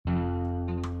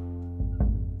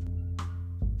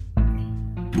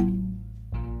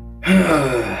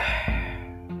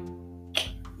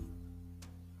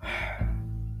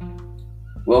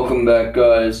Welcome back,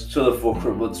 guys, to the Full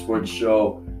Court Blitz Sports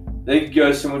Show. Thank you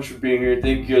guys so much for being here.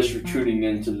 Thank you guys for tuning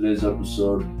in to today's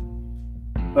episode.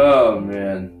 Oh,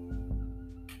 man.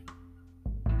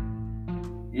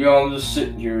 I'm just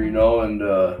sitting here, and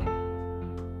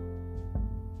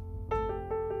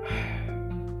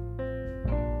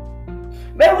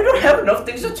man, we don't have enough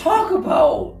things to talk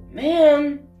about.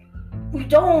 Man, we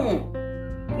don't.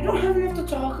 We don't have enough to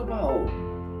talk about.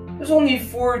 There's only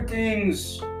 4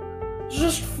 things. It's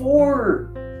just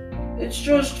 4. It's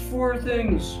just 4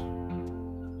 things.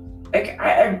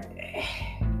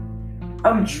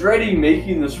 I'm dreading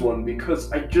making this one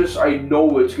because I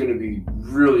know it's going to be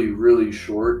really, really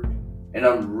short, and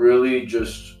I'm really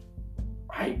just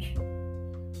I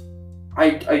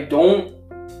don't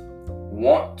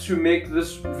want to make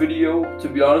this video, to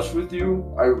be honest with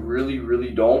you. I really, really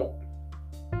don't.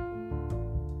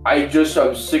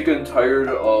 I'm sick and tired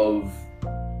of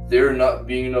there not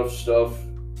being enough stuff.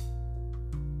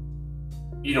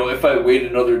 If I wait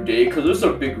another day, because there's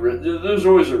a big risk. There's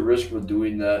always a risk with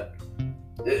doing that.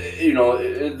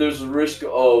 There's a risk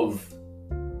of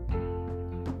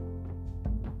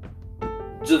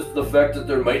just the fact that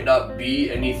there might not be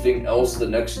anything else the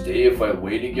next day if I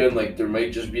wait again. Like, there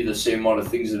might just be the same amount of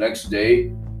things the next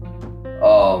day.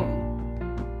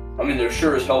 There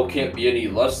sure as hell can't be any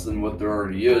less than what there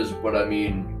already is, but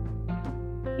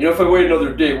if I wait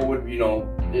another day, what would,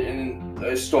 and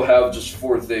I still have just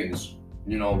 4 things,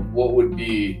 what would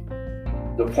be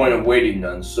the point of waiting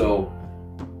then? So,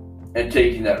 and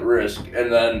taking that risk,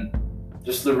 and then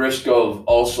just the risk of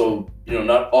also,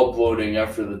 not uploading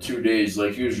after the 2 days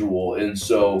like usual. And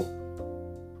so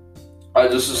I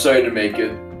just decided to make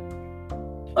it.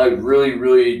 I really,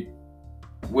 really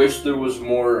wish there was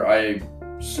more. I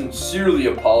sincerely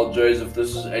apologize if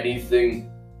this is anything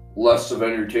less of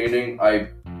entertaining. I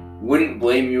wouldn't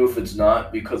blame you if it's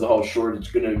not, because of how short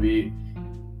it's going to be.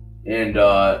 And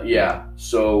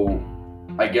so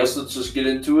I guess let's just get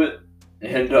into it.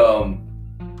 And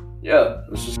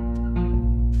let's just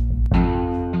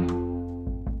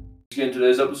get into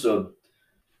today's episode.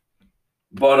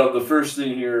 But the first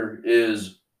thing here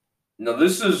is, now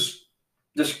this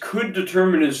could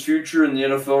determine his future in the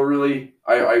NFL, really.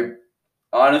 I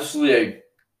honestly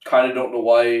kind of don't know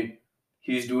why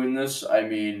he's doing this.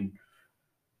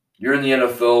 You're in the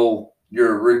NFL,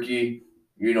 you're a rookie,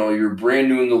 you're brand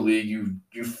new in the league, you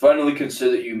finally can say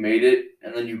that you made it,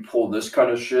 and then you pull this kind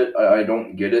of shit. I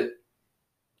don't get it.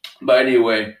 But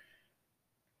anyway,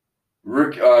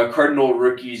 Cardinal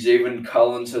rookie Zaven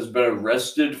Collins has been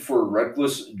arrested for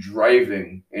reckless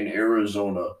driving in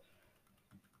Arizona.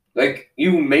 Like,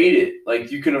 you made it.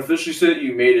 Like, you can officially say that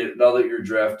you made it now that you're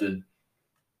drafted.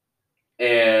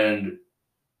 And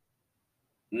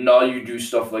now you do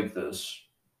stuff like this.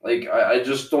 Like, I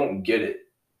just don't get it.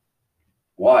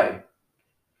 Why?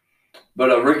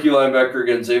 But a rookie linebacker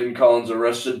again, Zaven Collins,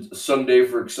 arrested Sunday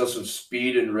for excessive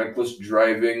speed and reckless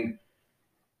driving.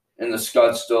 And the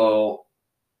Scottsdale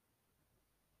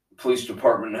Police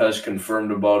Department has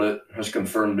confirmed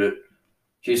it.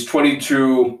 He's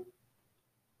 22.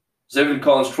 Zaven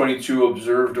Collins, 22,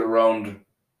 observed around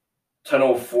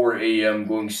 10:04 a.m.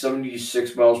 going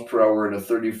 76 miles per hour in a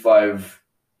 35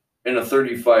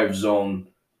 zone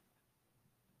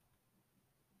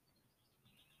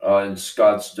in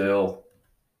Scottsdale.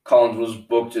 Collins was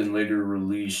booked and later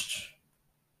released.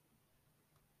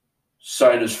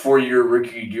 Signed his 4-year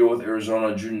rookie deal with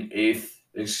Arizona June 8th.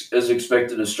 Is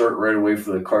expected to start right away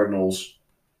for the Cardinals.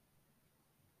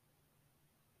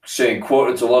 Saying,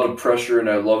 quote, "It's a lot of pressure and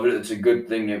I love it. It's a good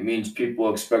thing. It means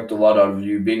people expect a lot out of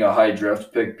you. Being a high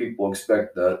draft pick, people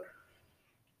expect that.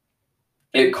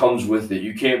 It comes with it.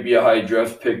 You can't be a high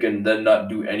draft pick and then not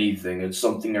do anything. It's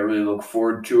something I really look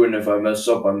forward to, and if I mess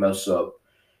up, I mess up."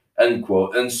 End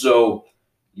quote. And so,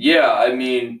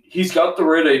 he's got the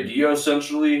right idea,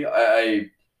 essentially.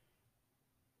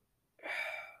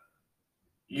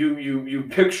 You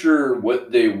picture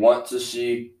what they want to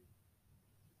see,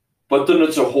 but then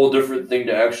it's a whole different thing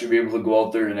to actually be able to go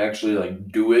out there and actually,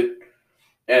 do it.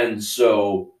 And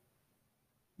so,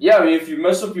 if you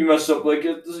mess up, you mess up.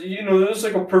 There's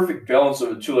a perfect balance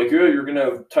of it too. You're going to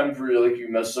have time for you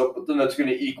mess up, but then that's going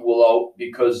to equal out,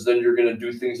 because then you're going to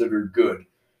do things that are good.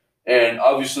 And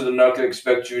obviously they're not going to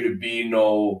expect you to be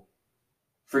no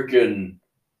freaking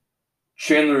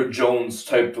Chandler Jones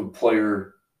type of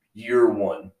player year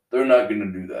one. They're not going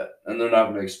to do that, and they're not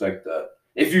going to expect that.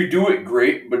 If you do it,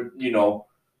 great, but,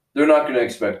 they're not going to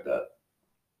expect that.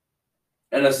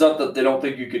 And it's not that they don't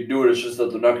think you could do it, it's just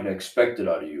that they're not going to expect it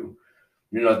out of you.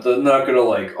 They're not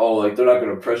gonna they're not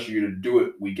gonna pressure you to do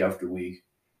it week after week.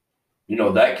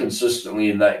 That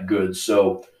consistently and that good.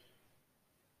 So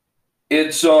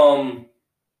it's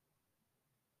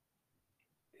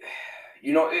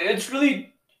it's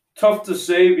really tough to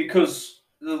say because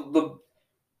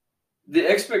the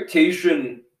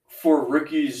expectation for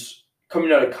rookies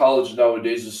coming out of college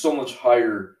nowadays is so much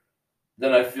higher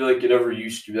than I feel like it ever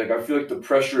used to be. Like I feel like the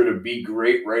pressure to be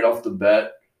great right off the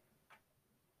bat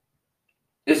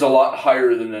is a lot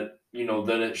higher than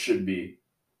it should be.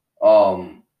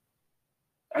 Um,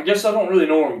 I guess I don't really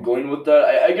know where I'm going with that.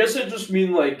 I guess I just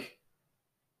mean like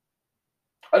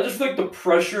I just feel like the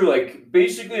pressure, like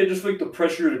basically, I just feel like the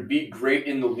pressure to be great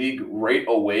in the league right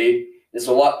away is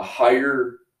a lot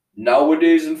higher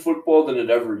nowadays in football than it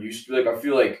ever used to be. Like I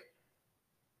feel like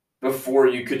before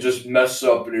you could just mess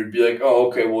up and it'd be like, oh,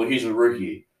 okay, well he's a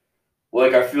rookie.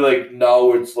 Like I feel like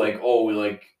now it's like, oh,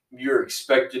 like you're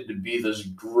expected to be this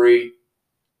great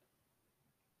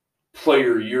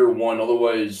player year one,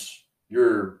 otherwise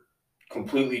you're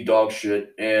completely dog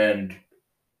shit and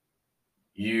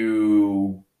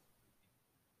you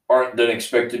aren't then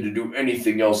expected to do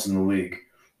anything else in the league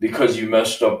because you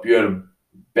messed up. You had a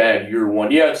bad year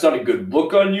one. Yeah, it's not a good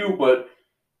look on you, but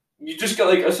you just get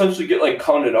essentially get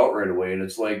counted out right away, and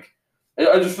it's like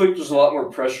I just feel like there's a lot more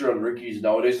pressure on rookies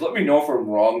nowadays. Let me know if I'm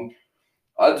wrong.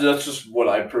 That's just what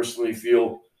I personally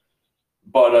feel.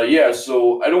 But yeah,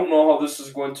 so I don't know how this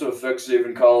is going to affect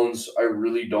Zaven Collins. I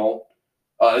really don't.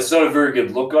 It's not a very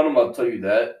good look on him, I'll tell you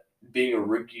that. Being a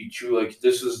rookie, too, like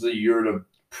this is the year to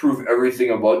prove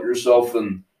everything about yourself,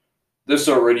 and this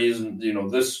already isn't.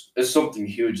 This is something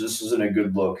huge. This isn't a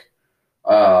good look.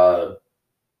 Uh,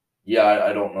 yeah,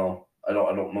 I don't know. I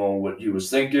don't know what he was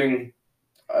thinking.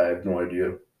 I have no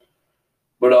idea.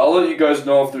 But I'll let you guys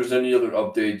know if there's any other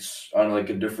updates on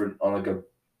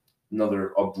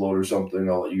another upload or something.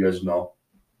 I'll let you guys know.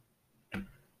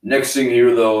 Next thing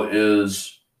here though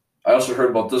is I also heard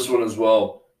about this one as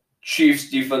well. Chiefs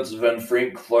defensive end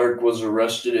Frank Clark was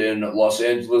arrested in Los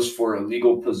Angeles for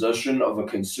illegal possession of a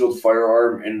concealed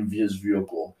firearm in his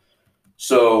vehicle.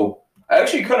 So I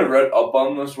actually kind of read up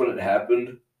on this when it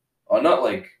happened. Not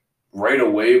like right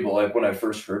away, but like when I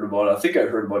first heard about it. I think I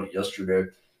heard about it yesterday.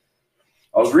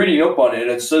 I was reading up on it,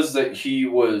 and it says that he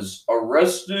was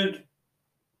arrested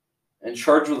and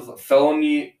charged with a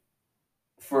felony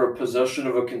for possession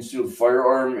of a concealed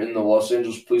firearm, and the Los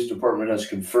Angeles Police Department has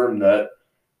confirmed that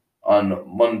on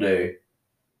Monday.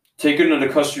 Taken into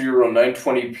custody around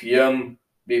 9:20 p.m.,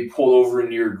 being pulled over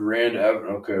near Grand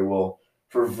Avenue. Okay, well,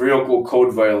 for vehicle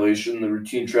code violation, the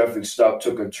routine traffic stop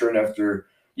took a turn after.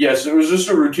 Yes, it was just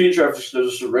a routine traffic stop,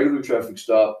 just a regular traffic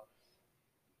stop,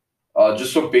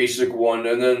 just a basic one.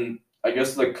 And then I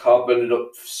guess the cop ended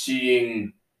up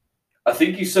seeing, I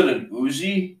think he said an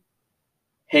Uzi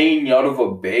hanging out of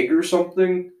a bag or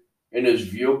something in his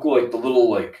vehicle, like the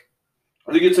little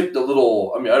I think it's like the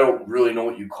little. I mean, I don't really know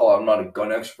what you call it. I'm not a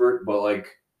gun expert, but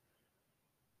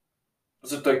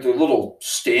is it like the little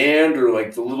stand or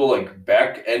like the little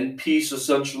back end piece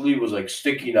essentially was like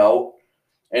sticking out,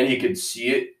 and he could see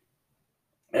it.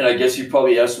 And I guess he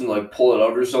probably asked him to pull it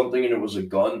out or something, and it was a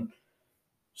gun.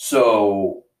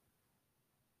 So,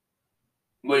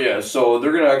 but yeah, so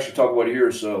they're gonna actually talk about it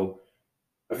here. So,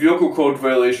 a vehicle code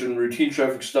violation, routine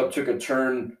traffic stop took a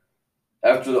turn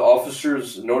after the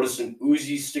officers noticed an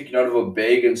Uzi sticking out of a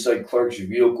bag inside Clark's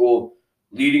vehicle,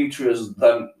 leading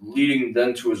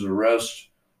then to his arrest,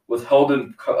 was held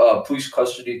in police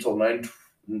custody until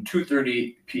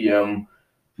 2:30 p.m.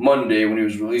 Monday when he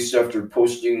was released after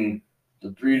posting the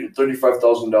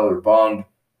 $35,000 bond.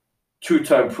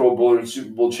 Two-time Pro Bowler and Super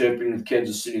Bowl champion with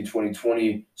Kansas City in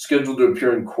 2020, scheduled to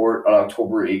appear in court on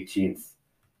October 18th.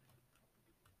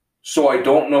 So I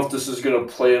don't know if this is going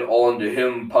to play it all into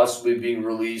him possibly being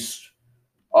released.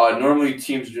 Normally,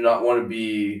 teams do not want to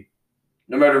be,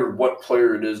 no matter what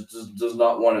player it is, does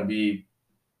not want to be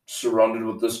surrounded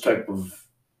with this type of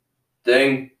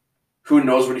thing. Who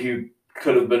knows what he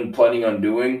could have been planning on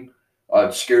doing?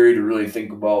 It's scary to really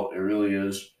think about. It really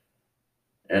is.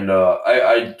 And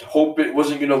I hope it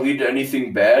wasn't going to lead to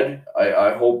anything bad.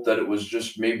 I hope that it was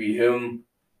just maybe him.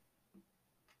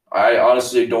 I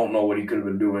honestly don't know what he could have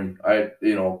been doing. I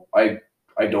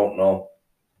don't know.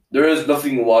 There is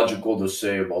nothing logical to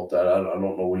say about that. I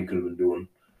don't know what he could have been doing.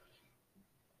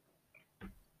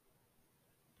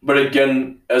 But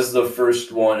again, as the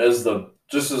first one,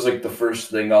 just as the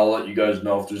first thing, I'll let you guys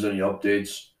know if there's any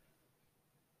updates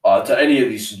to any of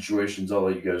these situations. I'll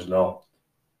let you guys know.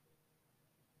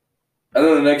 And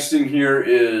then the next thing here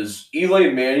is Eli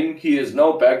Manning. He is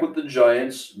now back with the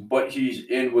Giants, but he's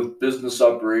in with business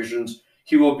operations.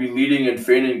 he will be leading in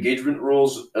fan engagement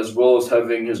roles as well as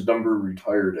having his number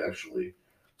retired, actually.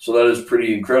 So that is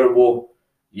pretty incredible.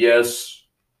 Yes,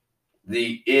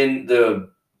 the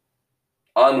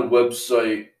on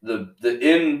website, the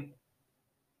in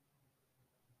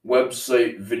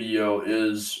website video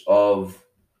is of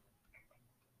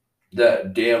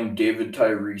that damn David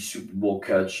Tyree Super Bowl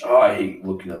catch. Oh, I hate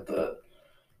looking at that.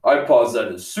 I paused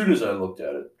that as soon as I looked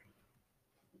at it.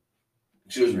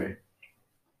 Excuse me.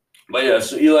 But yeah,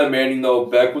 so Eli Manning, though,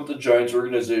 back with the Giants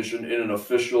organization in an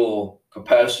official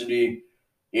capacity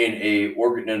in a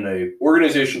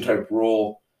organization type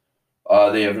role.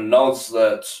 They have announced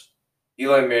that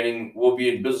Eli Manning will be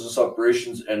in business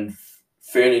operations and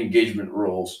fan engagement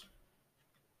roles.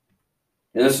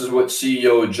 And this is what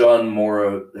CEO John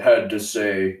Mora had to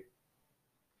say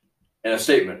in a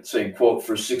statement, saying, quote,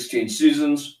 "For 16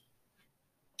 seasons,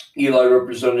 Eli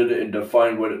represented and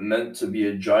defined what it meant to be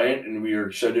a Giant, and we are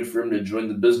excited for him to join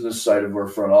the business side of our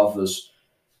front office.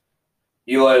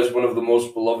 Eli is one of the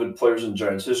most beloved players in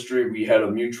Giants history. We had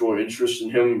a mutual interest in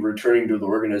him returning to the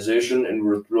organization, and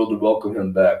we're thrilled to welcome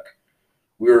him back.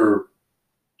 We are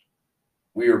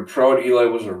proud Eli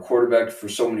was our quarterback for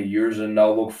so many years and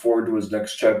now look forward to his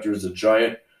next chapter as a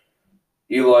Giant.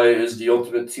 Eli is the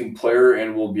ultimate team player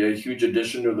and will be a huge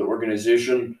addition to the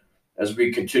organization as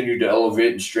we continue to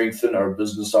elevate and strengthen our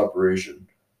business operation."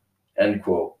 End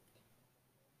quote.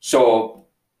 So,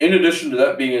 in addition to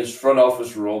that being his front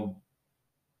office role,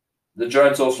 the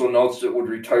Giants also announced it would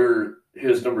retire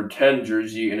his number 10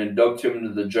 jersey and induct him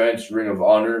into the Giants Ring of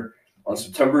Honor on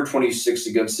September 26th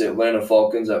against the Atlanta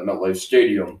Falcons at MetLife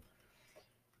Stadium.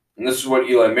 And this is what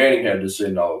Eli Manning had to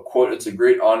say now. Quote, "It's a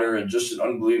great honor and just an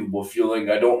unbelievable feeling.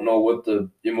 I don't know what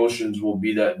the emotions will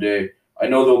be that day. I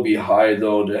know they'll be high,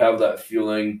 though, to have that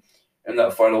feeling and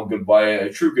that final goodbye,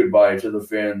 a true goodbye to the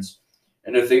fans,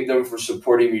 and to thank them for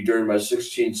supporting me during my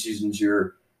 16 seasons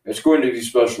here. It's going to be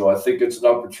special. I think it's an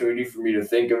opportunity for me to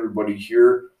thank everybody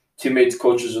here, teammates,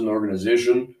 coaches, and the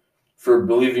organization, for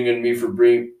believing in me, for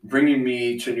bringing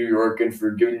me to New York, and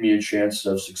for giving me a chance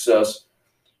to have success.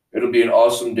 It'll be an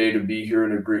awesome day to be here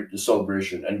and a great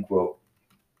celebration." End quote.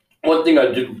 One thing I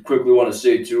did quickly want to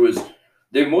say, too, is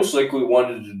they most likely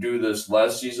wanted to do this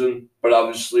last season, but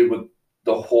obviously with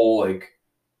the whole, it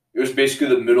was basically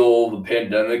the middle of the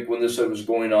pandemic when this was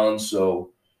going on,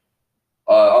 so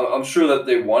I'm sure that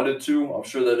they wanted to. I'm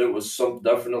sure that it was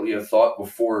definitely a thought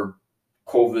before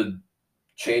COVID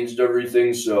changed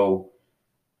everything, so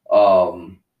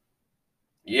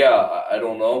yeah, I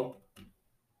don't know.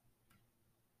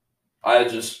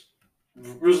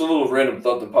 There's a little random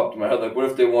thought that popped in my head, like, what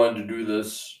if they wanted to do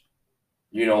this,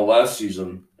 last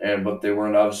season, but they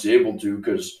weren't obviously able to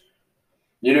because,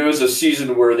 it was a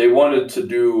season where they wanted to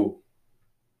do,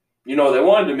 they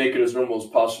wanted to make it as normal as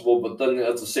possible, but then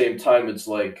at the same time, it's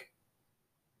like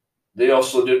they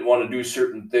also didn't want to do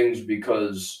certain things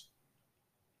because,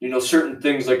 certain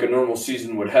things like a normal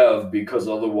season would have, because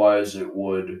otherwise it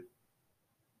would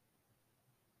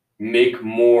make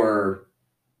more,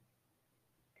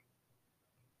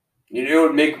 it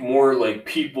would make more like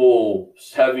people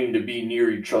having to be near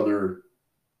each other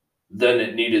than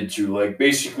it needed to. Like,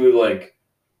 basically, like,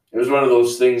 it was one of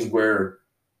those things where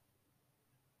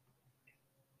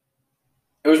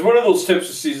it was one of those types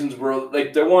of seasons where,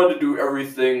 like, they wanted to do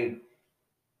everything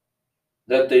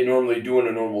that they normally do in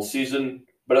a normal season,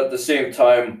 but at the same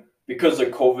time, because of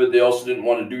COVID, they also didn't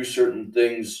want to do certain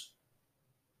things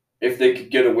if they could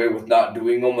get away with not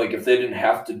doing them. Like, if they didn't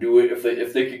have to do it,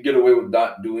 if they could get away with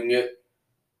not doing it,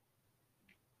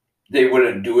 they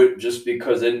wouldn't do it just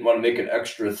because they didn't want to make an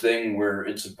extra thing where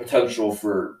it's a potential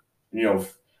for, they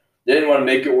didn't want to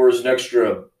make it where it's an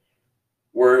extra,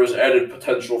 where it was added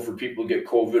potential for people to get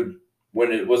COVID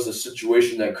when it was a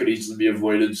situation that could easily be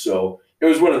avoided. So it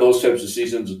was one of those types of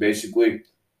seasons, basically.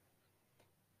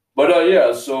 But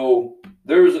yeah, so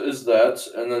there is that,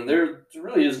 and then there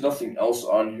really is nothing else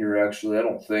on here, actually. I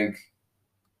don't think.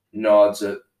 No, that's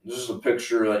it. This is a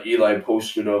picture that Eli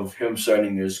posted of him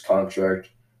signing his contract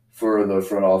for the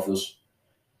front office.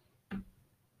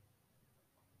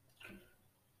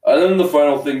 And then the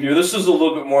final thing here, this is a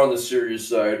little bit more on the serious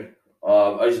side.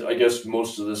 I guess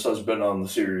most of this has been on the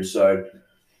serious side.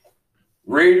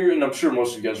 Raiders, and I'm sure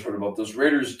most of you guys heard about this,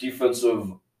 Raiders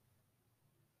defensive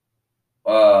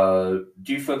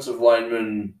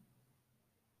lineman,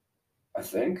 I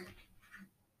think.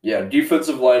 Yeah,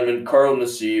 defensive lineman Carl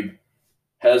Nassib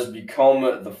has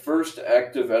become the first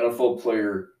active NFL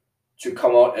player to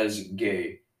come out as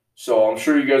gay. So I'm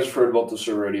sure you guys have heard about this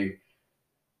already.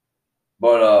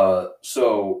 But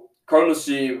so Carl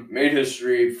Nassib made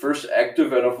history, first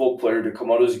active NFL player to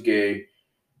come out as gay.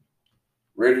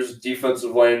 Raiders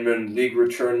defensive lineman,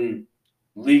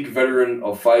 league veteran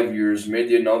of 5 years, made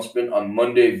the announcement on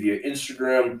Monday via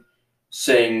Instagram,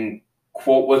 saying,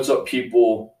 "Quote, what's up,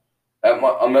 people?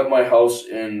 I'm at my house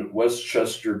in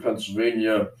Westchester,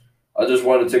 Pennsylvania. I just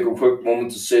wanted to take a quick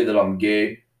moment to say that I'm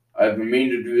gay. I've been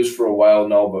meaning to do this for a while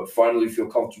now, but finally feel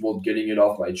comfortable getting it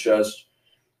off my chest.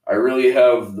 I really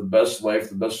have the best life,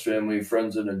 the best family,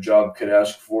 friends, and a job could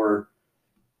ask for.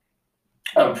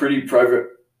 I'm pretty private.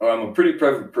 I'm a pretty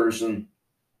private person,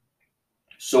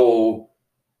 so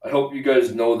I hope you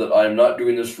guys know that I'm not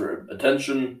doing this for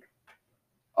attention.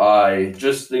 I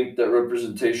just think that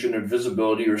representation and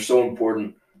visibility are so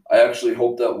important. I actually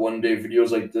hope that one day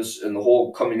videos like this and the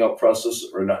whole coming up process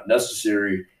are not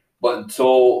necessary, but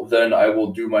until then, I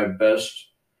will do my best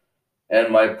and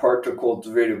my part to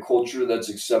cultivate a culture that's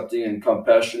accepting and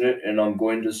compassionate. And I'm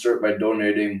going to start by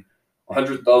donating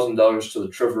 $100,000 to the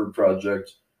Trevor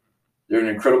Project. They're an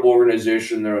incredible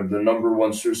organization. They're the number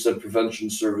one suicide prevention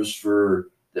service for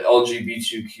the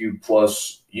LGBTQ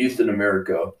plus youth in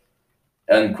America."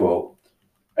 End quote.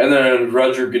 And then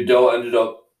Roger Goodell ended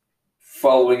up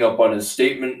following up on his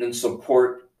statement in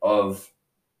support of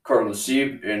Carl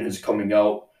Nassib and his coming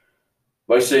out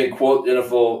by saying, quote, "The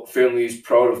NFL family is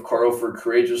proud of Carl for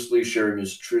courageously sharing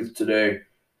his truth today.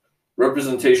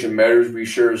 Representation matters. We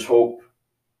share his hope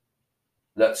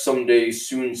that someday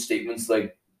soon statements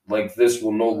like this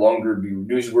will no longer be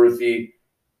newsworthy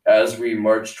as we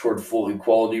march toward full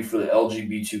equality for the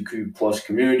LGBTQ plus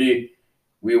community.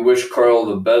 We wish Carl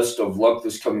the best of luck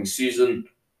this coming season."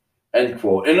 End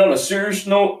quote. And on a serious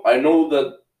note, I know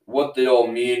that what they all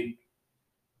mean,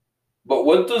 but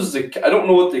I don't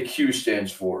know what the Q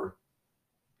stands for.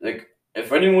 Like,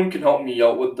 if anyone can help me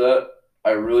out with that,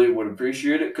 I really would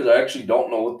appreciate it, because I actually don't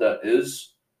know what that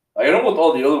is. I know what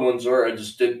all the other ones are, I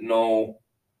just didn't know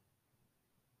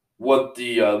what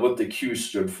the Q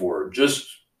stood for.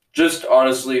 Just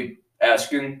honestly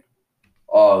asking.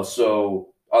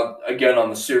 Again, on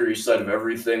the serious side of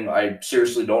everything, I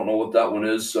seriously don't know what that one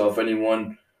is. So if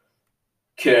anyone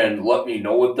can let me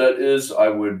know what that is, I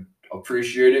would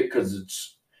appreciate it,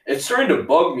 because it's starting to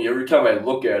bug me every time I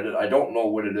look at it. I don't know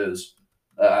what it is.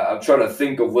 I'm trying to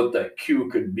think of what that Q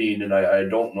could mean, and I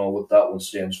don't know what that one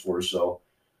stands for. So,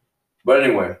 but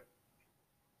anyway,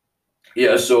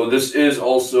 yeah. So this is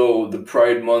also the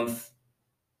Pride Month,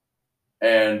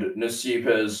 and Nassib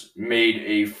has made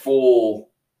a full.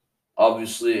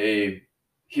 Obviously,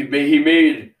 he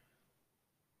did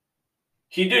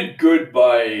good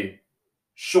by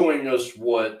showing us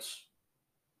what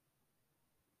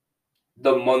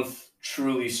the month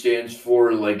truly stands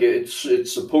for. Like,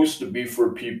 it's supposed to be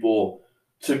for people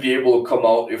to be able to come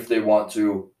out if they want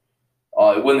to,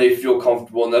 when they feel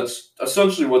comfortable, and that's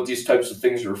essentially what these types of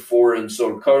things are for. And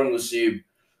so Karim Nassib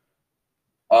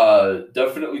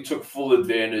definitely took full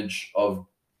advantage of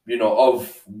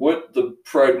of what the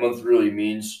Pride Month really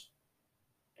means.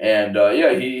 And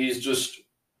yeah, he's just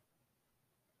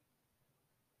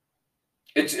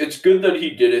it's good that he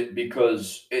did it,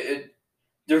 because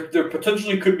there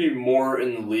potentially could be more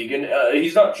in the league, and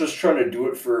he's not just trying to do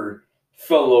it for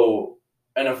fellow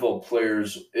NFL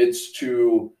players. It's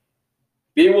to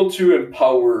be able to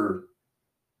empower,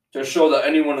 to show that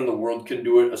anyone in the world can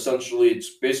do it. Essentially,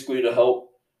 it's basically to help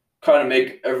kind of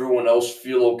make everyone else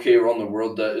feel okay around the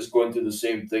world that is going through the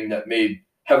same thing, that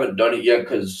haven't done it yet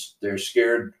because they're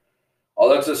scared.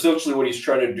 That's essentially what he's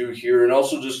trying to do here, and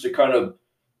also just to kind of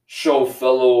show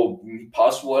fellow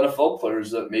possible NFL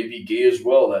players that may be gay as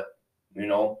well, that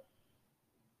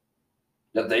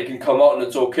that they can come out and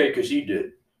it's okay, because he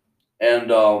did. And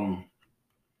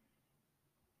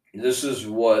this is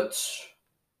what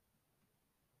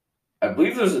I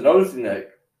believe. There's another thing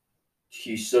that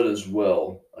he said as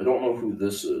well. I don't know who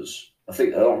this is. I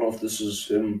don't know if this is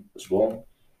him as well.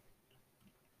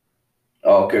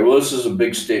 Oh, okay, well, this is a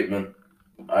big statement.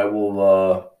 I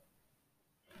will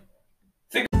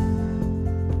think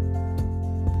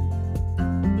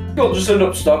I'll just end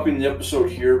up stopping the episode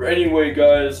here. But anyway,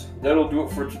 guys, that'll do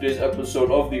it for today's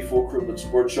episode of the Full Cripplet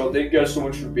Sports Show. Thank you guys so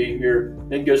much for being here.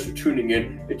 Thank you guys for tuning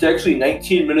in. It's actually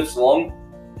 19 minutes long.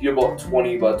 Be about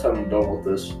 20 by the time I'm done with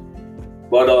this.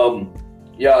 But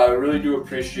yeah, I really do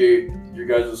appreciate your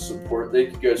guys' support.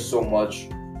 Thank you guys so much.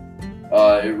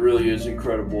 It really is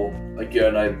incredible.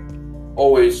 Again, I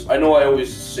know I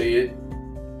always say it,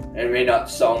 and it may not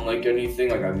sound like anything,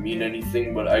 like I mean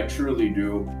anything, but I truly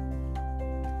do.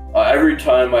 Every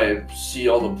time I see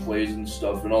all the plays and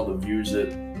stuff and all the views,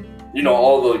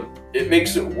 it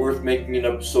makes it worth making an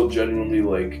episode genuinely.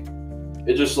 Like,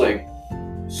 it just, like,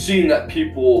 seeing that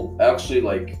people actually,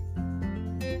 like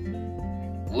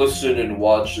listen and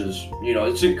watch is,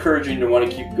 it's encouraging to want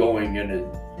to keep going, and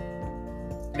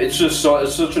it's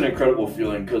such an incredible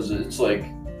feeling, because it's like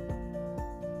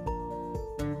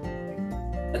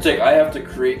I have to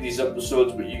create these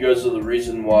episodes, but you guys are the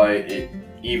reason why it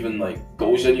even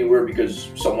goes anywhere, because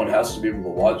someone has to be able to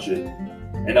watch it,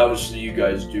 and obviously you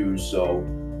guys do. So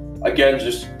again,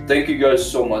 just thank you guys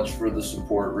so much for the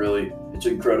support. Really, it's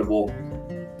incredible.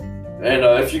 And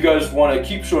if you guys want to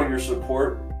keep showing your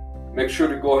support, make sure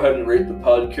to go ahead and rate the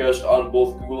podcast on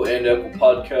both Google and Apple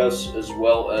Podcasts, as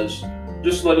well as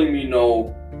just letting me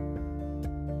know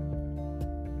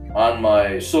on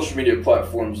my social media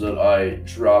platforms that I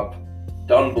drop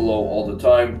down below all the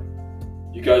time.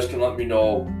 You guys can let me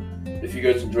know if you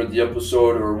guys enjoyed the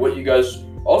episode, or what you guys,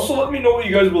 also let me know what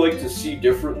you guys would like to see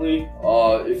differently.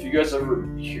 If you guys ever,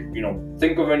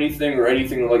 think of anything or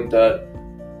anything like that,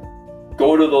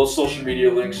 go to those social media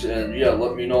links and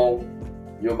let me know,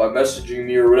 by messaging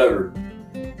me or whatever.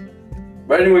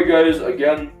 But anyway, guys,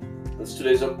 again, that's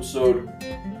today's episode.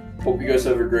 Hope you guys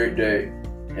have a great day,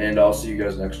 and I'll see you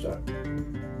guys next time.